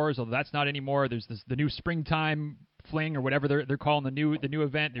Star Wars, although that's not anymore. There's the new Springtime Fling or whatever they're calling the new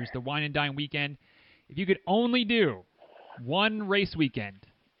event. There's the Wine and Dine Weekend. If you could only do one race weekend,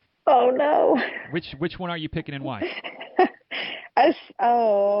 Oh no. which one are you picking and why?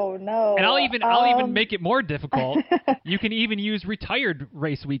 Oh And no. I'll even make it more difficult. You can even use retired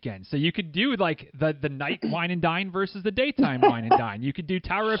race weekends. So you could do like the night wine and dine versus the daytime wine and dine. You could do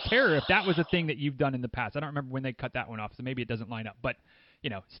Tower of Terror if that was a thing that you've done in the past. I don't remember when they cut that one off, so maybe it doesn't line up. But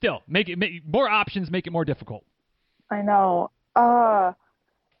still make more options, make it more difficult. I know. I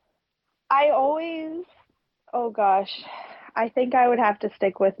always, oh gosh, I think I would have to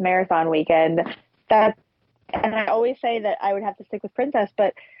stick with Marathon Weekend. That, and I always say that I would have to stick with Princess,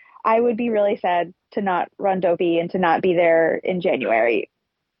 but I would be really sad to not run Dopey and to not be there in January.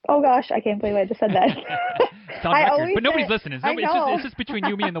 Oh gosh, I can't believe I just said that. It's on I record, always but nobody's said, listening. I know. It's just between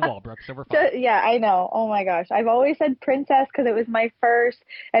you, me, and the wall, Brooke. So we're fine. Yeah, I know. Oh my gosh. I've always said Princess because it was my first,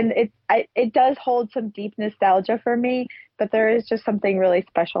 and it does hold some deep nostalgia for me, but there is just something really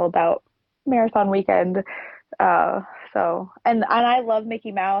special about Marathon Weekend. Uh, and I love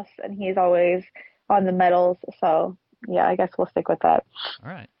Mickey Mouse, and he's always on the medals. So yeah, I guess we'll stick with that.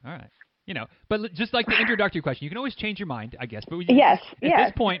 All right, all right. But just like the introductory question, you can always change your mind, I guess. But Yes, at yes.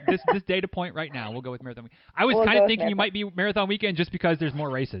 this point, this data point right now, we'll go with Marathon Weekend. I was We'll kind go of with thinking you Marathon. might be Marathon Weekend just because there's more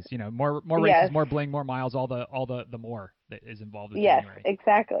races. More races, Yes, more bling, more miles, all the more that is involved with yes, January.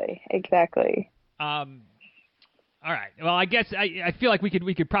 exactly, exactly. Um, all right. Well, I guess I feel like we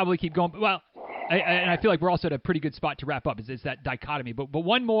could probably keep going. Well, and I feel like we're also at a pretty good spot to wrap up. Is that dichotomy? But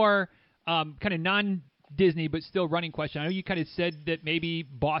one more kind of non-Disney but still running question. I know you kind of said that maybe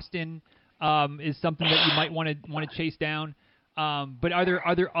Boston is something that you might want to chase down. But are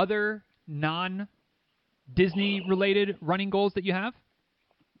there other non-Disney related running goals that you have?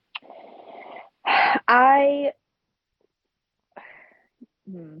 I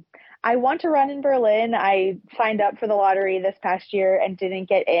hmm, I want to run in Berlin. I signed up for the lottery this past year and didn't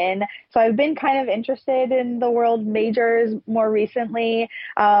get in. So I've been kind of interested in the world majors more recently.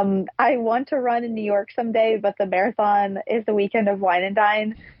 I want to run in New York someday, but the marathon is the weekend of wine and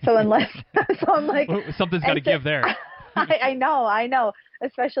dine. So so I'm like, Something's got to give there. I know,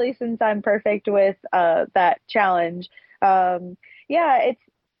 especially since I'm perfect with that challenge. Yeah,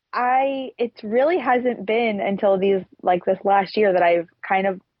 it really hasn't been until this last year that I've kind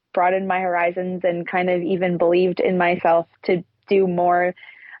of broadened my horizons and kind of even believed in myself to do more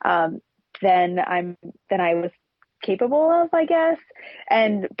um, than I was capable of, I guess.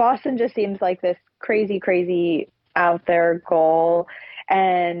 And Boston just seems like this crazy, crazy out there goal.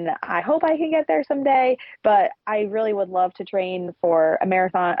 And I hope I can get there someday, but I really would love to train for a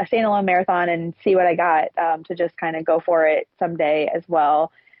marathon, a standalone marathon, and see what I got to just kind of go for it someday as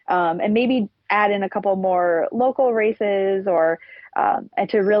well. And maybe add in a couple more local races and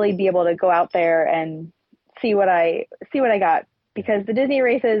to really be able to go out there and see what I got, because the Disney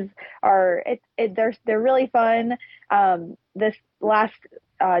races they're really fun. This last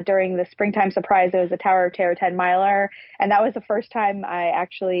during the springtime surprise, there was a Tower of Terror 10 miler, and that was the first time I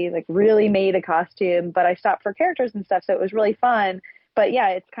actually really made a costume, but I stopped for characters and stuff, so it was really fun. But yeah,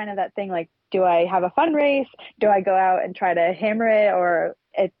 it's kind of that thing, like, do I have a fun race? Do I go out and try to hammer it?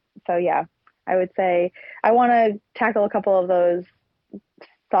 So yeah, I would say I want to tackle a couple of those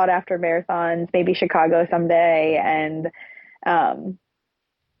sought after marathons, maybe Chicago someday, and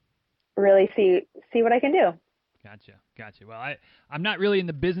really see what I can do. Gotcha. Well, I'm not really in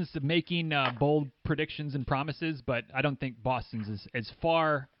the business of making bold predictions and promises, but I don't think Boston's is as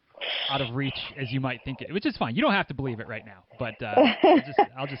far out of reach as you might think it, which is fine. You don't have to believe it right now, but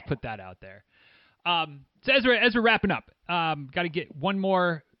I'll just put that out there. So as we're wrapping up, got to get one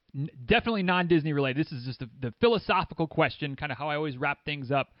more, definitely non-Disney related. This is just the philosophical question, kind of how I always wrap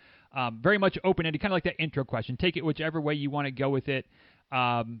things up. Very much open-ended, kind of like that intro question. Take it whichever way you want to go with it.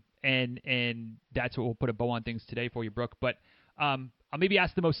 And that's what we'll put a bow on things today for you, Brooke. But I'll maybe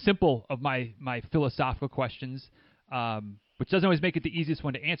ask the most simple of my philosophical questions, which doesn't always make it the easiest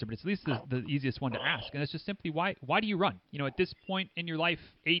one to answer, but it's at least the easiest one to ask. And it's just simply, why do you run? You know, at this point in your life,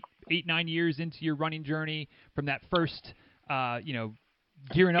 9 years into your running journey, from that first,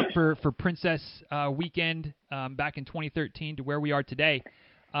 gearing up for Princess Weekend back in 2013 to where we are today,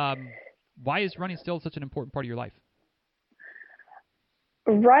 why is running still such an important part of your life?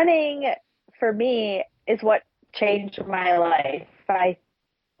 Running for me is what changed my life. I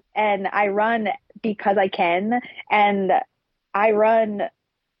run because I can, and I run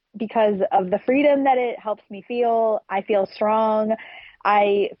because of the freedom that it helps me feel. I feel strong.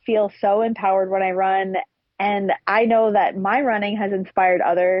 I feel so empowered when I run, and I know that my running has inspired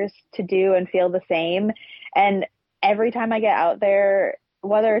others to do and feel the same. And every time I get out there,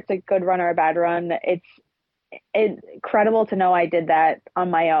 whether it's a good run or a bad run, it's incredible to know I did that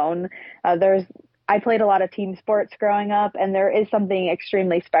on my own. I played a lot of team sports growing up, and there is something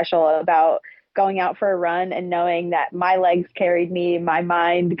extremely special about going out for a run and knowing that my legs carried me, my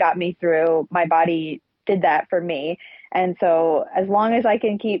mind got me through, my body did that for me. And so as long as I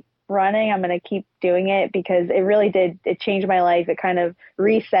can keep running, I'm going to keep doing it, because it changed my life. It kind of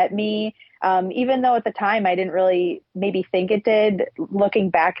reset me. Even though at the time I didn't really maybe think it did, looking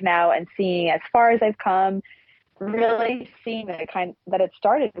back now and seeing as far as I've come, really seeing that it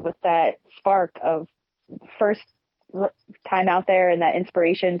started with that spark of first time out there and that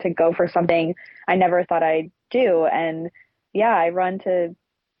inspiration to go for something I never thought I'd do. And yeah, I run to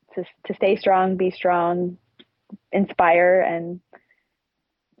stay strong, be strong, inspire, and,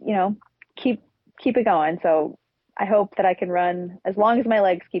 keep it going. So I hope that I can run as long as my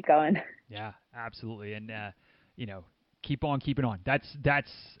legs keep going. Yeah, absolutely. And, keep on keeping on. That's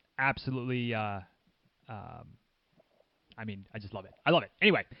absolutely, I just love it. I love it.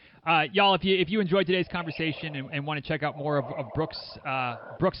 Anyway, y'all, if you enjoyed today's conversation and want to check out more of Brooke's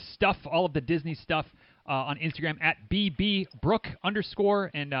stuff, all of the Disney stuff, on Instagram at @BBBrooke_,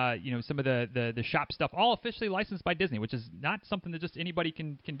 and some of the shop stuff, all officially licensed by Disney, which is not something that just anybody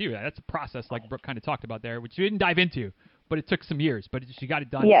can do. That's a process, like Brooke kind of talked about there, which we didn't dive into, but it took some years, but she got it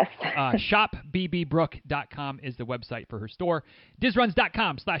done. Yes. ShopBBBrooke.com is the website for her store.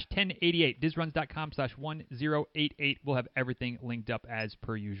 DizRuns.com/1088. DizRuns.com/1088. We'll have everything linked up as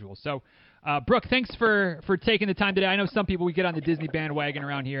per usual. So, Brooke, thanks for taking the time today. I know some people, we get on the Disney bandwagon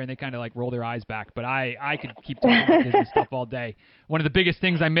around here and they kind of like roll their eyes back, but I could keep talking about Disney stuff all day. One of the biggest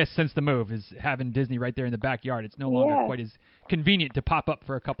things I missed since the move is having Disney right there in the backyard. It's no longer quite as convenient to pop up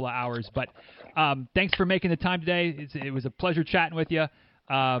for a couple of hours, but thanks for making the time today. It was a pleasure chatting with you,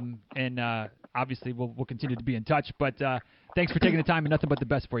 and obviously we'll continue to be in touch, but thanks for taking the time, and nothing but the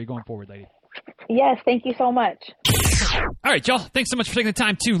best for you going forward, lady. Yes, thank you so much. All right, y'all. Thanks so much for taking the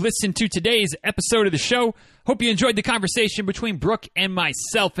time to listen to today's episode of the show. Hope you enjoyed the conversation between Brooke and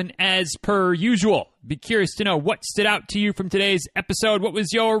myself, and as per usual, be curious to know what stood out to you from today's episode. What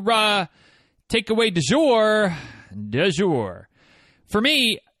was your takeaway du jour? For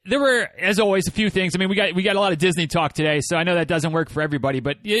me, there were, as always, a few things. I mean, we got a lot of Disney talk today, so I know that doesn't work for everybody,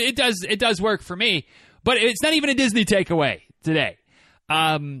 but it does work for me. But it's not even a Disney takeaway today.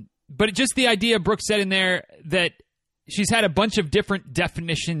 But just the idea Brooke said in there that she's had a bunch of different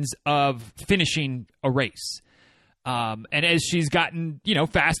definitions of finishing a race. And as she's gotten,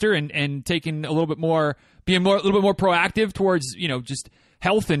 faster and taken a little bit more, being a little bit more proactive towards, just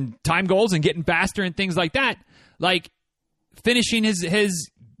health and time goals and getting faster and things like that, like finishing has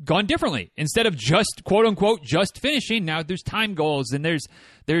gone differently. Instead of just, quote unquote, just finishing, now there's time goals and there's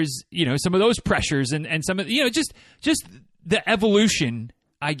some of those pressures and some of, just the evolution,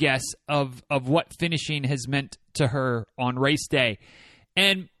 I guess, of what finishing has meant to her on race day.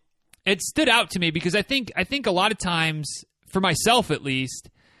 And it stood out to me because I think a lot of times, for myself at least,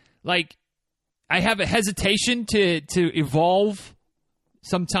 like I have a hesitation to evolve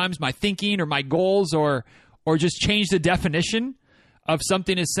sometimes my thinking or my goals or just change the definition of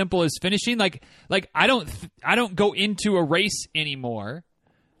something as simple as finishing. Like I don't go into a race anymore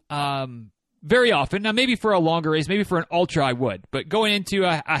very often. Now, maybe for a longer race, maybe for an ultra, I would. But going into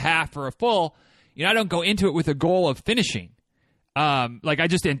a half or a full, I don't go into it with a goal of finishing. Like I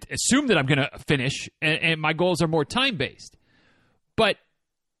just assume that I'm going to finish, and my goals are more time-based. But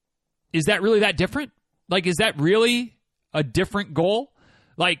is that really that different? Like, is that really a different goal?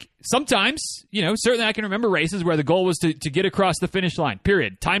 Like, sometimes, certainly I can remember races where the goal was to get across the finish line,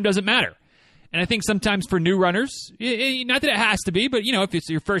 period. Time doesn't matter. And I think sometimes for new runners, not that it has to be, but, if it's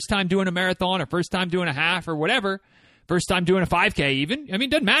your first time doing a marathon or first time doing a half or whatever, first time doing a 5K even, it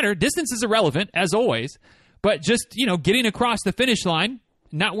doesn't matter. Distance is irrelevant, as always. But just, getting across the finish line,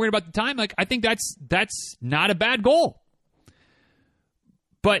 not worrying about the time, like, I think that's not a bad goal.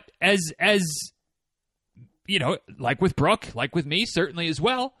 But as like with Brooke, like with me, certainly as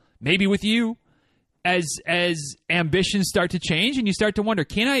well, maybe with you, as ambitions start to change and you start to wonder,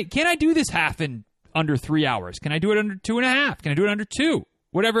 can I do this half in under 3 hours? Can I do it under 2.5? Can I do it under 2?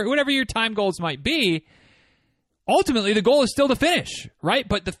 Whatever your time goals might be, ultimately the goal is still to finish, right?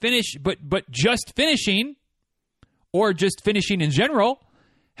 But but just finishing, or just finishing in general,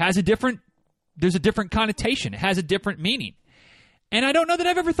 there's a different connotation. It has a different meaning. And I don't know that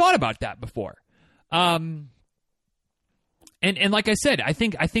I've ever thought about that before. And like I said, I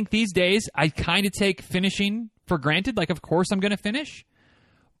think these days I kind of take finishing for granted. Like, of course I'm going to finish,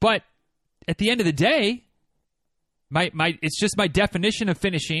 but at the end of the day, it's just my definition of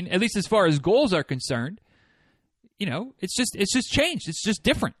finishing, at least as far as goals are concerned. It's just changed. It's just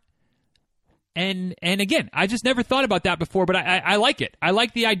different. And again, I just never thought about that before, but I like it. I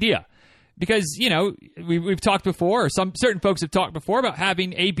like the idea. Because, we've talked before, or certain folks have talked before about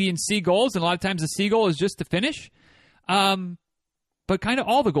having A, B, and C goals, and a lot of times the C goal is just to finish. But kind of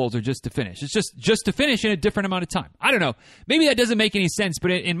all the goals are just to finish. It's just to finish in a different amount of time. I don't know. Maybe that doesn't make any sense,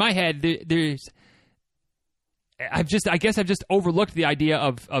 but in my head, I guess I've just overlooked the idea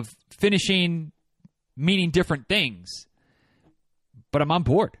of finishing meaning different things. But I'm on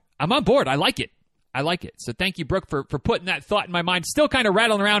board. I like it. So thank you, Brooke, for putting that thought in my mind. Still kind of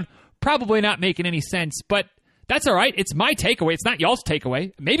rattling around. Probably not making any sense, but that's all right. It's my takeaway. It's not y'all's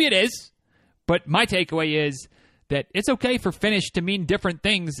takeaway. Maybe it is, but my takeaway is that it's okay for finish to mean different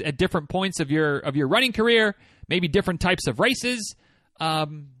things at different points of your running career, maybe different types of races.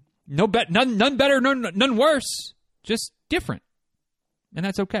 None better, none worse, just different. And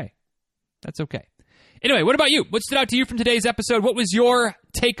that's okay. That's okay. Anyway, what about you? What stood out to you from today's episode? What was your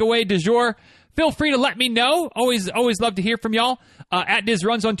takeaway du jour? Feel free to let me know. Always love to hear from y'all. At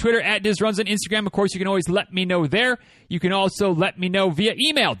DizRuns on Twitter, at DizRuns on Instagram. Of course, you can always let me know there. You can also let me know via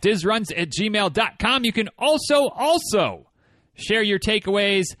email, dizruns@gmail.com. You can also share your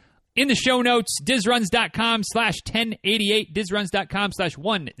takeaways in the show notes, dizruns.com/1088,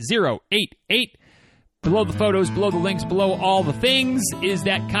 dizruns.com/1088. Below the photos, below the links, below all the things is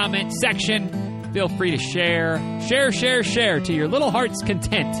that comment section. Feel free to share to your little heart's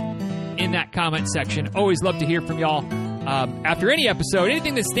content in that comment section. Always love to hear from y'all. After any episode,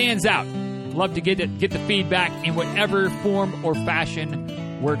 anything that stands out, love to get the feedback in whatever form or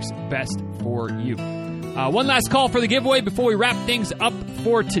fashion works best for you. One last call for the giveaway before we wrap things up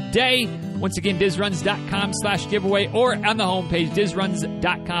for today. Once again, dizruns.com/giveaway or on the homepage,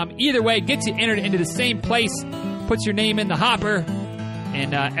 dizruns.com. Either way, gets you entered into the same place, puts your name in the hopper,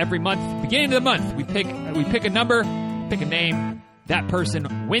 and every month, beginning of the month, we pick a number, pick a name. That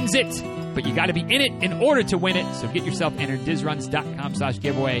person wins it, but you got to be in it in order to win it. So get yourself entered,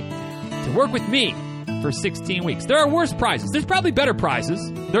 dizruns.com/giveaway to work with me for 16 weeks. There are worse prizes. There's probably better prizes.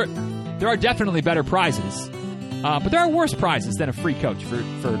 There are definitely better prizes. But there are worse prizes than a free coach for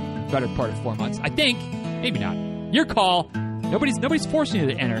the better part of 4 months. I think. Maybe not. Your call. Nobody's forcing you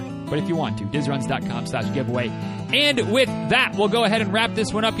to enter, but if you want to, dizruns.com/giveaway. And with that, we'll go ahead and wrap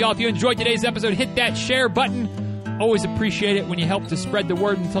this one up, y'all. If you enjoyed today's episode, hit that share button. Always appreciate it when you help to spread the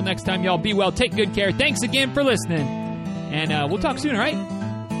word. Until next time, y'all, be well, take good care. Thanks again for listening, and we'll talk soon, all right?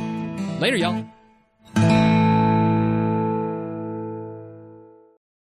 Later, y'all.